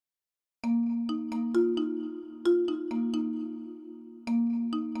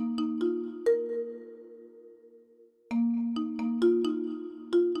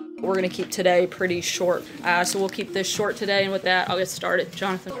We're going to keep today pretty short, so we'll keep this short today, and with that, I'll get started.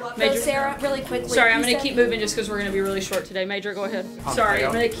 Jonathan. Major. So Sarah, really quickly. Sorry, I'm going to keep moving just because we're going to be really short today. Major, go ahead. Sorry,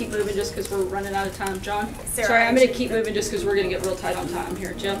 I'm going to keep moving just because we're running out of time. John? Sarah, sorry, I'm going to keep moving just because we're going to get real tight on time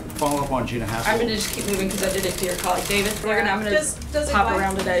here. Jim? Follow up on Gina Haskell. I'm going to just keep moving because I did it to your colleague. David? I'm going to hop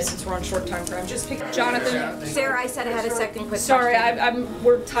around today since we're on short time frame. Just pick Jonathan. Sarah, I said I had a second quick Sorry, question.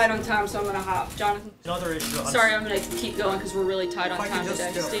 we're tight on time, so I'm going to hop. Jonathan? Another issue. Sorry, I'm going to keep going because we're really tight on time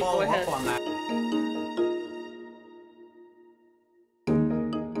today. Steve, go ahead. On that.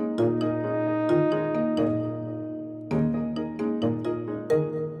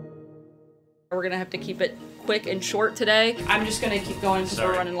 We're going to have to keep it quick and short today. I'm just going to keep going because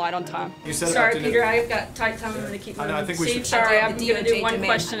we're running light on time. Sorry, Peter, I've got tight time. I'm going to keep moving. I think we should. Sorry, I'm going to do one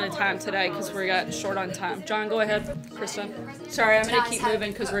question at a time today because we got short on time. John, go ahead. Kristen. Sorry, I'm going to keep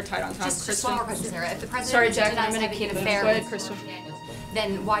moving because we're tight on time. Just one more question, Sarah. If the president sorry, Jacqueline, I'm going to keep moving. Go ahead, Kristen.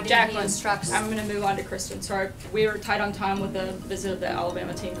 Then why didn't Jacqueline, he instruct? I'm going to move on to Kristen. Sorry, we were tight on time with the visit of the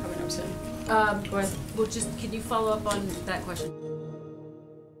Alabama team coming up soon. Go ahead. Well, just can you follow up on that question?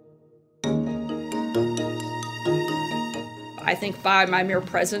 I think by my mere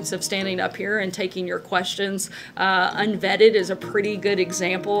presence of standing up here and taking your questions unvetted is a pretty good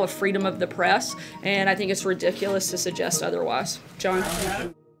example of freedom of the press, and I think it's ridiculous to suggest otherwise. John?